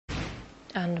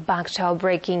And back to our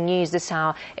breaking news this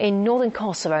hour. In Northern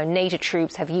Kosovo, NATO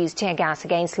troops have used tear gas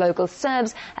against local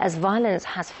Serbs as violence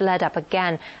has flared up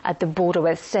again at the border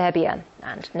with Serbia.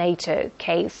 And NATO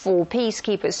K4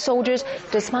 peacekeepers soldiers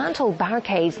dismantled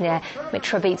barricades near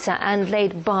Mitrovitsa and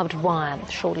laid barbed wire.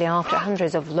 Shortly after,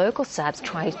 hundreds of local Serbs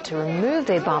tried to remove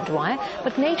their barbed wire,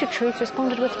 but NATO troops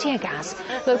responded with tear gas.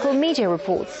 Local media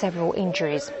reports several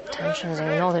injuries. Tensions in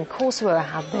Northern Kosovo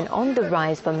have been on the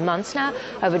rise for months now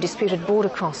over disputed border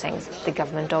crossings. The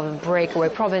government of the breakaway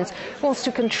province wants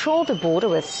to control the border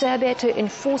with Serbia to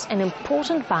enforce an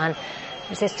important ban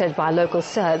resisted by local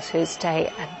Serbs who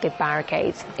stay at the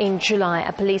barricades. In July,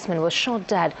 a policeman was shot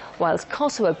dead whilst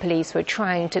Kosovo police were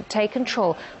trying to take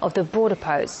control of the border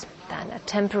posts. Then a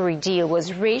temporary deal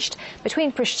was reached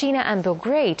between Pristina and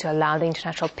Belgrade to allow the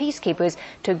international peacekeepers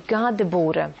to guard the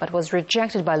border, but was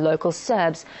rejected by local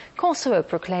Serbs. Kosovo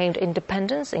proclaimed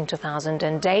independence in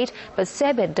 2008, but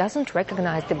Serbia doesn't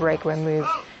recognize the breakaway move.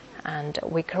 And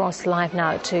we cross live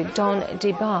now to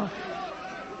DeBar.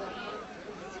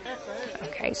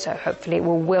 Okay, so hopefully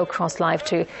we will cross live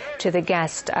to the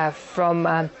guest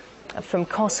from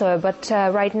Kosovo. But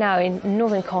right now in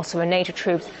Northern Kosovo, NATO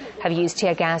troops have used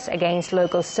tear gas against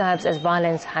local Serbs as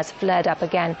violence has flared up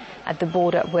again at the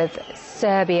border with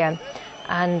Serbia.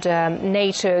 And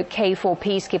NATO K4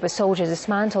 peacekeeper soldiers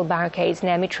dismantled barricades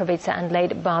near Mitrovitsa and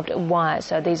laid barbed wire.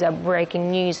 So these are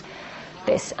breaking news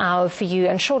this hour for you.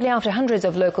 And shortly after, hundreds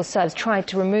of local Serbs tried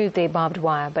to remove their barbed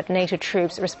wire, but NATO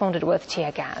troops responded with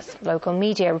tear gas. Local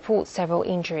media reports several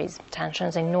injuries.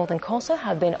 Tensions in Northern Kosovo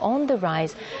have been on the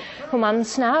rise for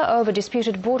months now over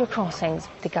disputed border crossings.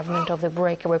 The government of the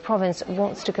breakaway province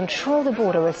wants to control the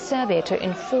border with Serbia to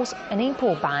enforce an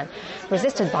import ban,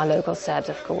 resisted by local Serbs,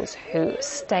 of course, who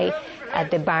stay at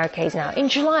the barricades now. In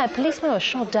July, a policeman was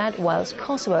shot dead whilst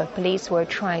Kosovo police were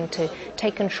trying to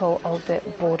take control of the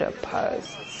border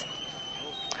posts.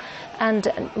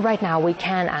 And right now we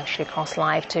can actually cross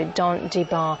live to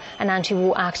DeBar, an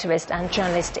anti-war activist and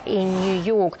journalist in New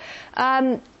York.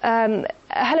 Hello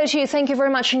to you. Thank you very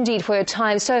much indeed for your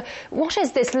time. So what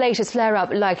is this latest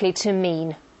flare-up likely to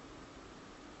mean?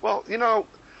 Well, you know,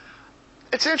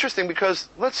 it's interesting because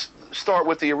let's start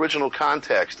with the original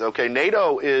context. Okay,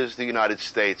 NATO is the United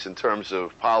States in terms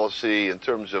of policy, in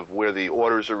terms of where the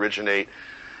orders originate.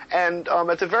 And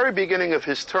at the very beginning of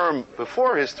his term,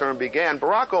 before his term began,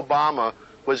 Barack Obama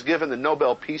was given the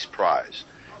Nobel Peace Prize.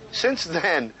 Since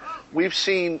then, we've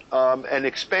seen an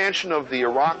expansion of the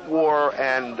Iraq War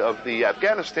and of the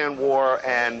Afghanistan War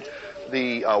and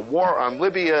the war on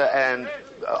Libya and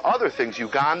other things,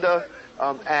 Uganda,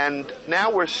 and now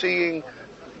we're seeing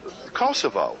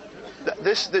Kosovo.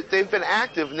 They've been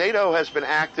active. NATO has been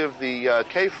active. The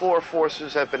K4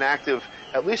 forces have been active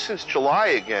at least since July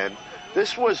again.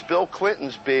 This was Bill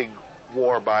Clinton's big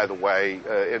war, by the way,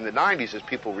 in the 90s, as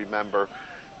people remember.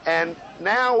 And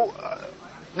now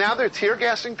they're tear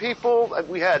gassing people.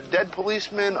 We had dead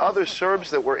policemen, other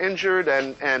Serbs that were injured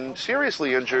and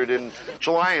seriously injured in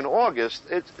July and August.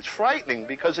 It's frightening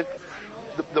because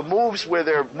the moves where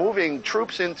they're moving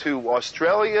troops into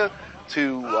Australia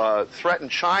to threaten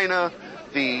China,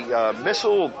 the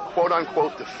missile,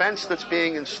 quote-unquote, defense that's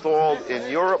being installed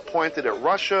in Europe pointed at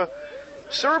Russia.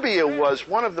 Serbia was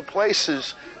one of the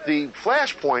places, the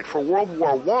flashpoint for World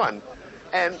War I,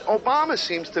 and Obama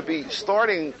seems to be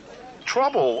starting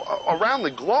trouble around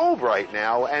the globe right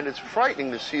now, and it's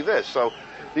frightening to see this. So,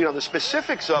 you know, the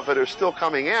specifics of it are still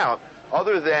coming out,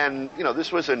 other than, you know,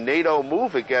 this was a NATO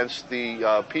move against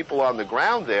the people on the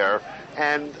ground there,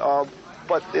 and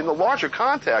but in the larger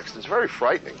context, it's very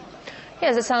frightening.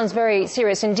 Yes, it sounds very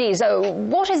serious indeed. So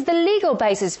what is the legal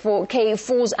basis for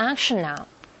K4's action now?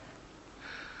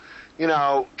 You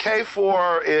know,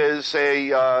 K4 is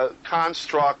a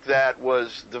construct that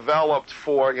was developed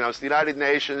for, you know, it's the United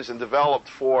Nations and developed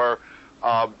for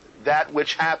that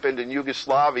which happened in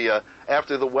Yugoslavia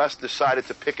after the West decided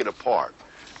to pick it apart.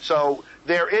 So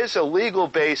there is a legal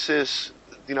basis,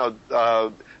 you know,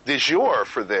 de jure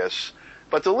for this,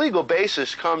 but the legal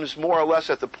basis comes more or less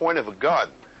at the point of a gun.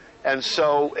 And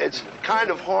so it's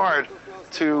kind of hard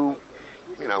to,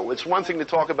 you know, it's one thing to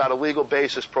talk about a legal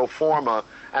basis pro forma,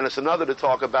 and it's another to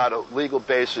talk about a legal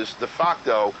basis de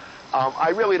facto. I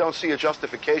really don't see a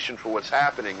justification for what's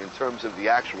happening in terms of the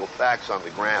actual facts on the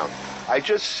ground. I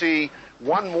just see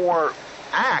one more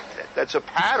act that's a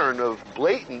pattern of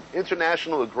blatant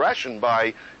international aggression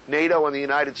by NATO and the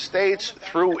United States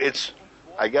through its,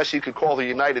 I guess you could call the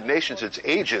United Nations its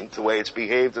agent, the way it's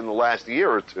behaved in the last year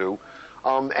or two.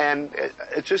 And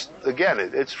it just, again,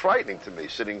 it's frightening to me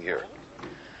sitting here.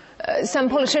 Some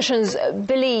politicians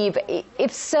believe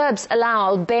if Serbs allow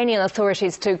Albanian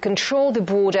authorities to control the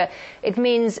border, it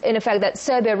means, in effect, that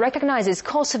Serbia recognizes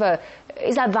Kosovo.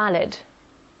 Is that valid?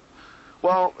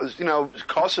 Well, you know,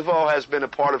 Kosovo has been a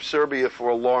part of Serbia for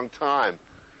a long time.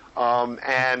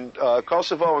 And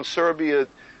Kosovo and Serbia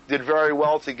did very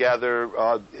well together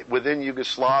within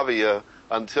Yugoslavia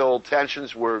until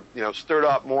tensions were, you know, stirred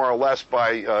up more or less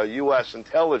by U.S.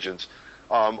 intelligence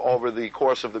over the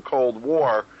course of the Cold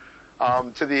War.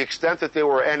 To the extent that there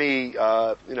were any,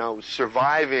 you know,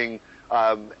 surviving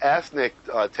ethnic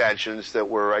tensions that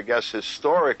were, I guess,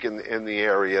 historic in the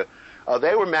area,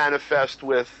 they were manifest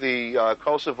with the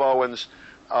Kosovoans,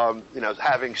 you know,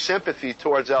 having sympathy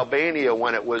towards Albania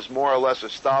when it was more or less a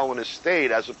Stalinist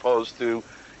state, as opposed to,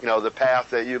 you know, the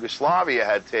path that Yugoslavia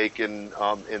had taken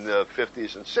in the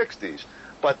 50s and 60s.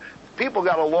 But people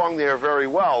got along there very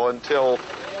well until,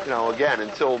 you know, again,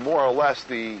 until more or less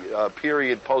the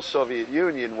period post-Soviet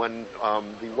Union, when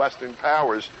the Western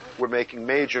powers were making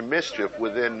major mischief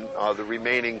within the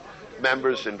remaining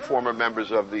members and former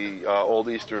members of the old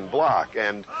Eastern Bloc.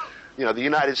 And, you know, the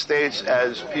United States,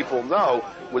 as people know,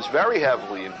 was very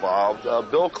heavily involved.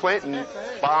 Bill Clinton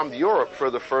bombed Europe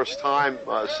for the first time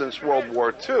since World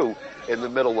War II in the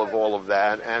middle of all of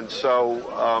that. And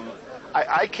so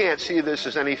I can't see this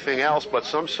as anything else but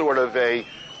some sort of a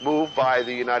move by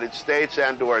the United States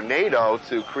and or NATO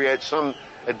to create some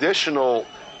additional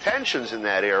tensions in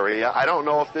that area. I don't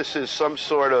know if this is some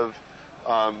sort of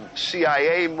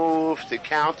CIA move to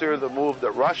counter the move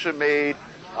that Russia made,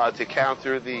 to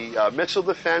counter the missile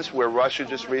defense, where Russia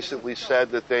just recently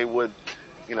said that they would,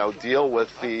 you know, deal with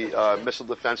the missile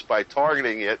defense by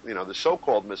targeting it, you know, the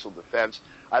so-called missile defense.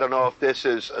 I don't know if this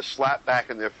is a slap back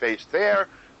in their face there,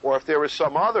 or if there is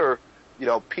some other, you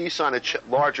know, piece on a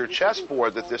larger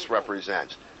chessboard that this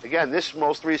represents. Again, this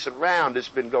most recent round has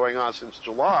been going on since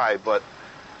July, but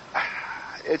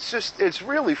it's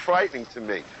really frightening to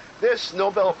me. This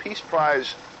Nobel Peace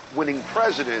Prize winning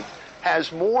president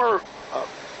has more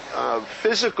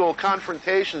physical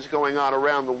confrontations going on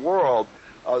around the world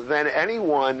than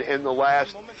anyone in the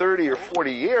last 30 or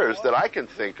 40 years that I can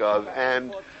think of.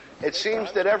 And it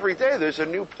seems that every day there's a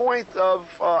new point of,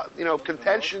 you know,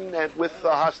 contention and with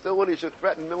hostilities or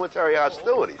threatened military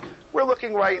hostilities. We're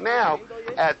looking right now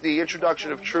at the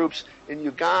introduction of troops in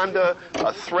Uganda,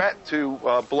 a threat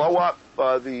to blow up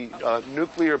the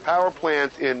nuclear power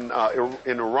plant in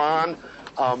Iran,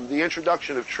 the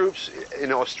introduction of troops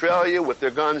in Australia with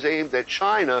their guns aimed at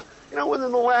China, you know,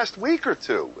 within the last week or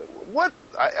two.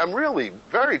 I'm really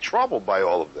very troubled by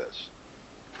all of this.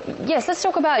 Yes, let's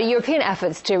talk about European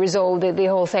efforts to resolve the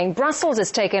whole thing. Brussels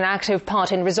has taken active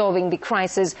part in resolving the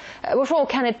crisis. What role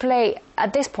can it play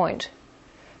at this point?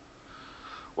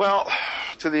 Well,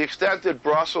 to the extent that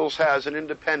Brussels has an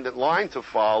independent line to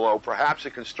follow, perhaps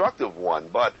a constructive one,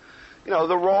 but, you know,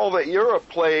 the role that Europe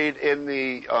played in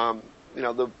the, you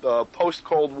know, the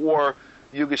post-Cold War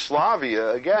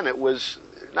Yugoslavia, again, it was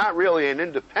not really an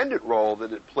independent role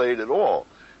that it played at all.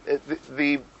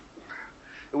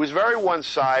 It was very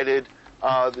one-sided.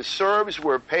 The Serbs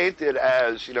were painted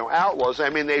as, you know, outlaws. I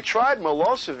mean, they tried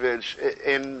Milosevic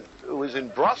it was in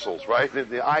Brussels, right, in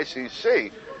the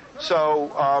ICC.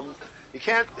 So you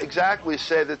can't exactly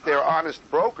say that they're honest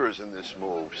brokers in this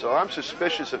move. So I'm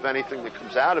suspicious of anything that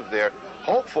comes out of there,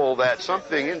 hopeful that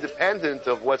something independent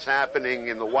of what's happening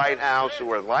in the White House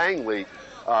or in Langley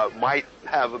might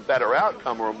have a better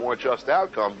outcome or a more just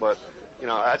outcome. But, you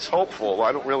know, that's hopeful.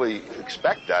 I don't really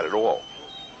expect that at all.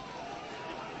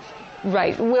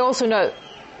 Right. We also know...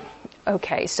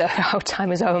 Okay, so our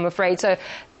time is over, I'm afraid. So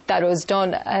that was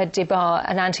Don DeBar,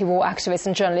 an anti-war activist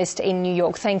and journalist in New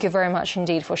York. Thank you very much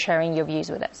indeed for sharing your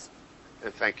views with us.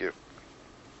 Thank you.